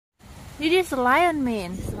This is lion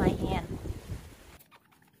mane. This is my hand.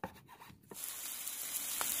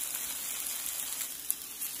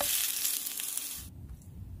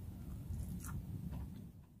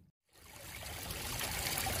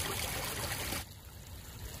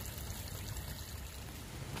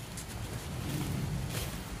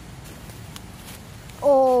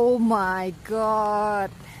 Oh my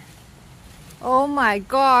god. Oh my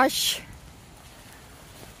gosh.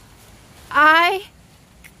 I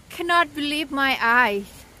cannot believe my eyes.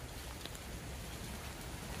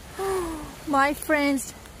 My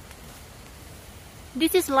friends,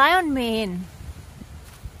 this is lion mane.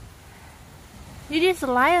 This is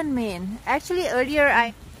lion mane. Actually earlier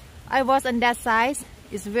I was on that side.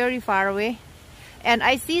 It's very far away. And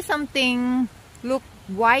I see something look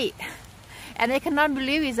white. And I cannot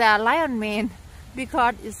believe it's a lion mane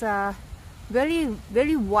because it's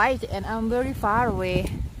very white and I'm very far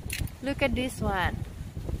away. Look at this one.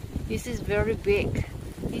 This is very big.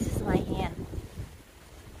 This is my hand.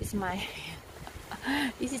 It's my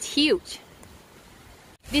hand. This is huge.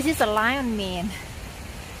 This is a lion mane.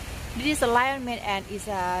 This is a lion mane and it's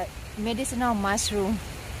a medicinal mushroom.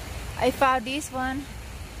 I found this one.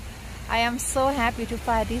 I am so happy to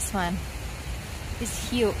find this one. It's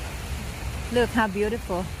huge. Look how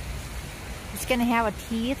beautiful. It's gonna have a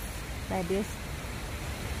teeth like this.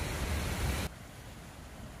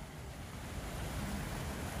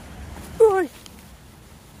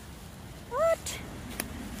 What?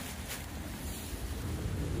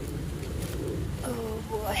 Oh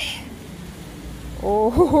boy.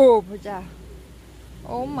 Oh,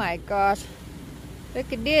 oh my gosh.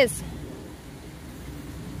 Look at this.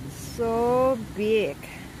 So big.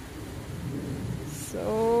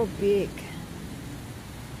 So big.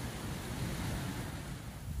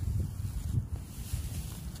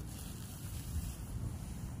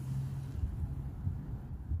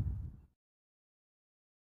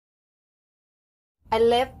 I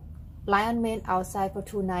left lion mane outside for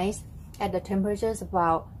 2 nights at the temperatures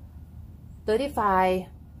about 32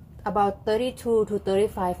 to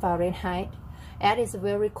 35 Fahrenheit. And it's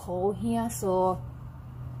very cold here, so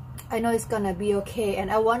I know it's gonna be okay. And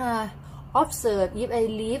I wanna observe if I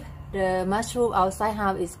leave the mushroom outside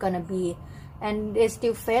how it's gonna be. And it's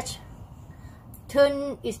still fresh.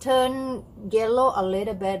 It's turned yellow a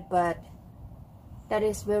little bit, but that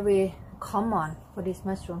is very common for this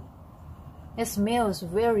mushroom. It smells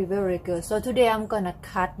very good. So today I'm gonna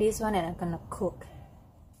cut this one and I'm gonna cook.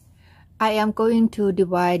 I am going to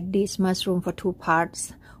divide this mushroom for 2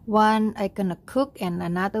 parts. One I'm gonna cook and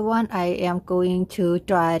another one I am going to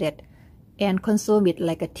dry it and consume it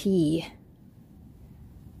like a tea.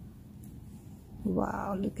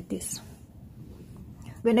 Wow, look at this.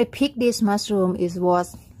 When I picked this mushroom, it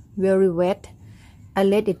was very wet. I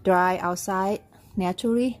let it dry outside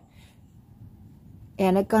naturally.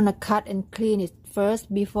 And I'm gonna cut and clean it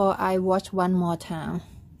first before I wash one more time.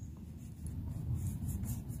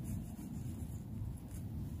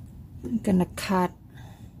 I'm gonna cut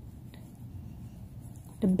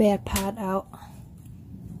the bad part out.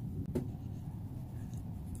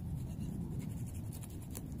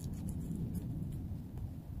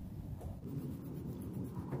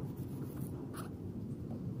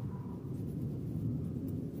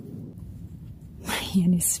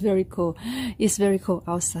 And it's very cold. It's very cold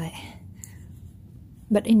outside.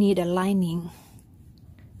 But I need a lining.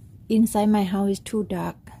 Inside my house is too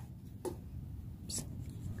dark.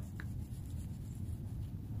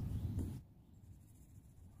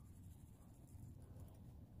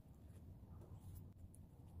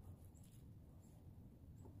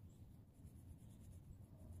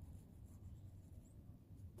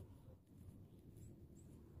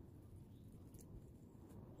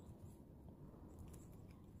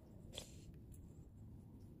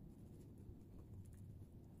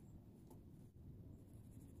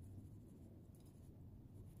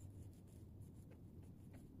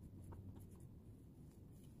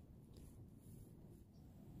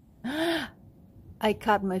 I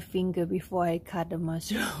cut my finger before I cut the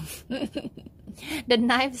mushroom. The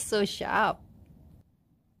knife is so sharp.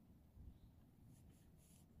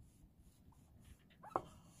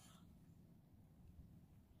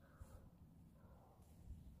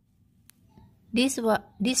 This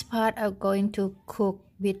part I'm going to cook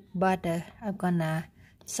with butter. I'm gonna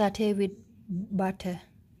saute with butter.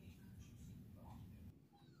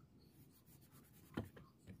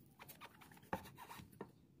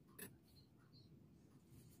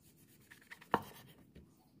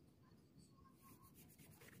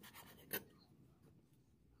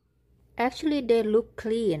 Actually they look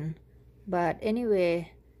clean, but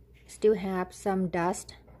anyway still have some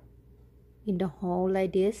dust in the hole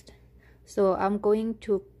like this. So I'm going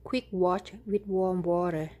to quick wash with warm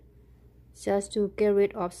water just to get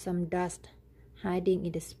rid of some dust hiding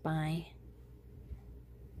in the spine.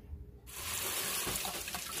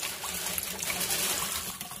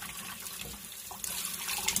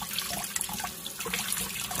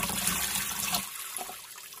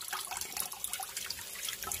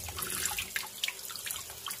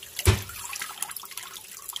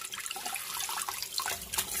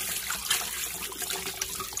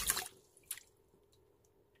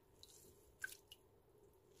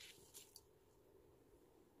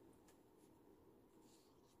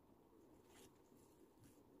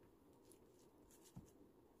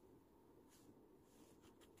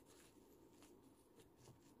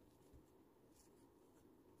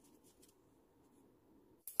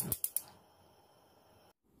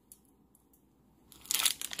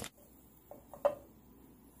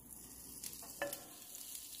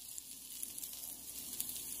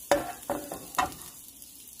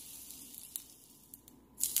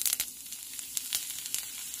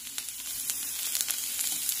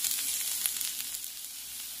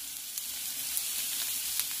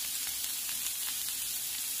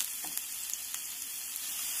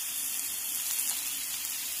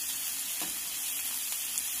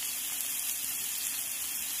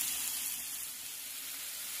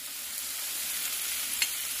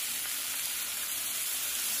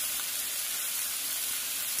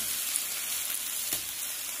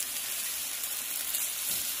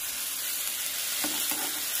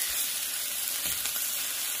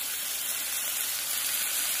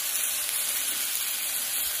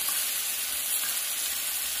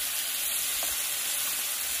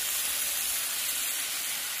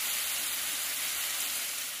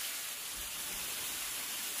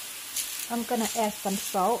 I'm gonna add some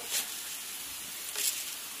salt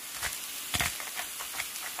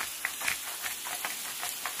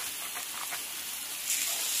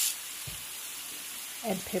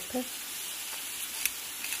and pepper.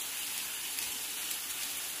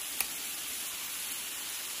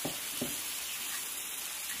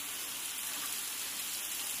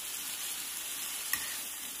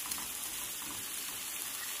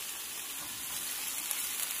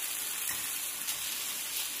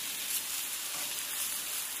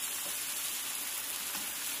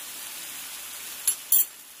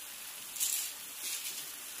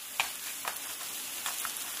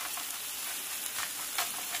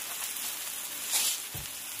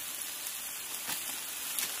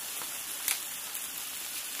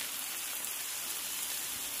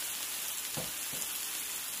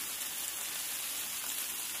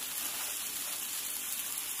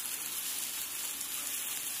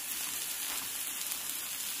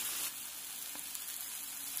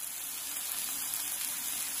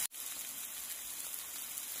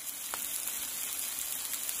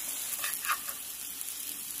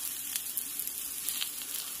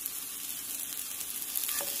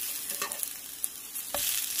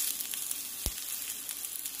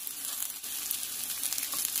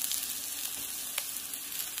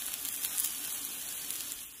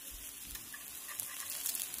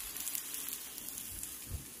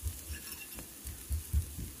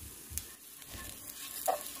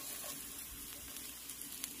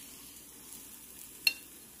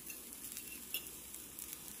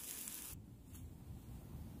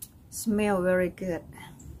 Smell very good.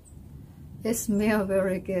 It smells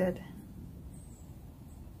very good.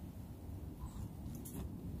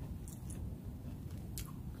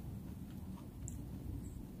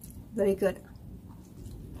 Very good.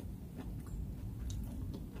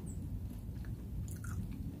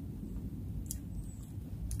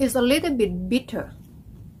 It's a little bit bitter.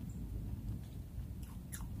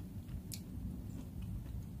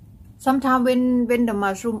 Sometimes when the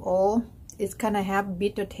mushroom oil, it's kind of have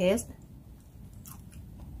bitter taste.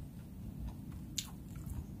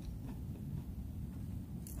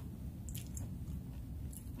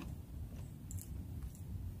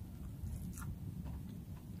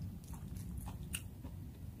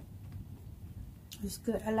 It's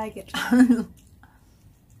good. I like it.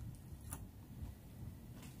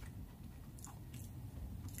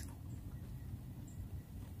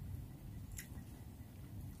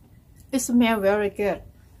 It smells very good.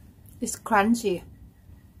 It's crunchy,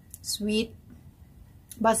 sweet,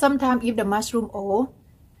 but sometimes if the mushroom oil,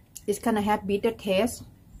 it's gonna have bitter taste.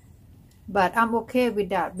 But I'm okay with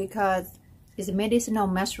that because it's medicinal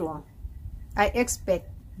mushroom. I expect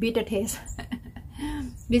bitter taste.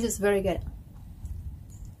 This is very good.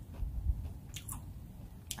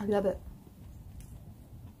 I love it.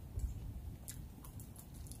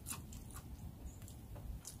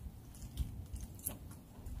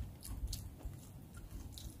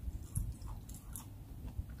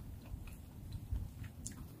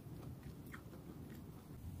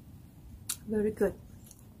 very good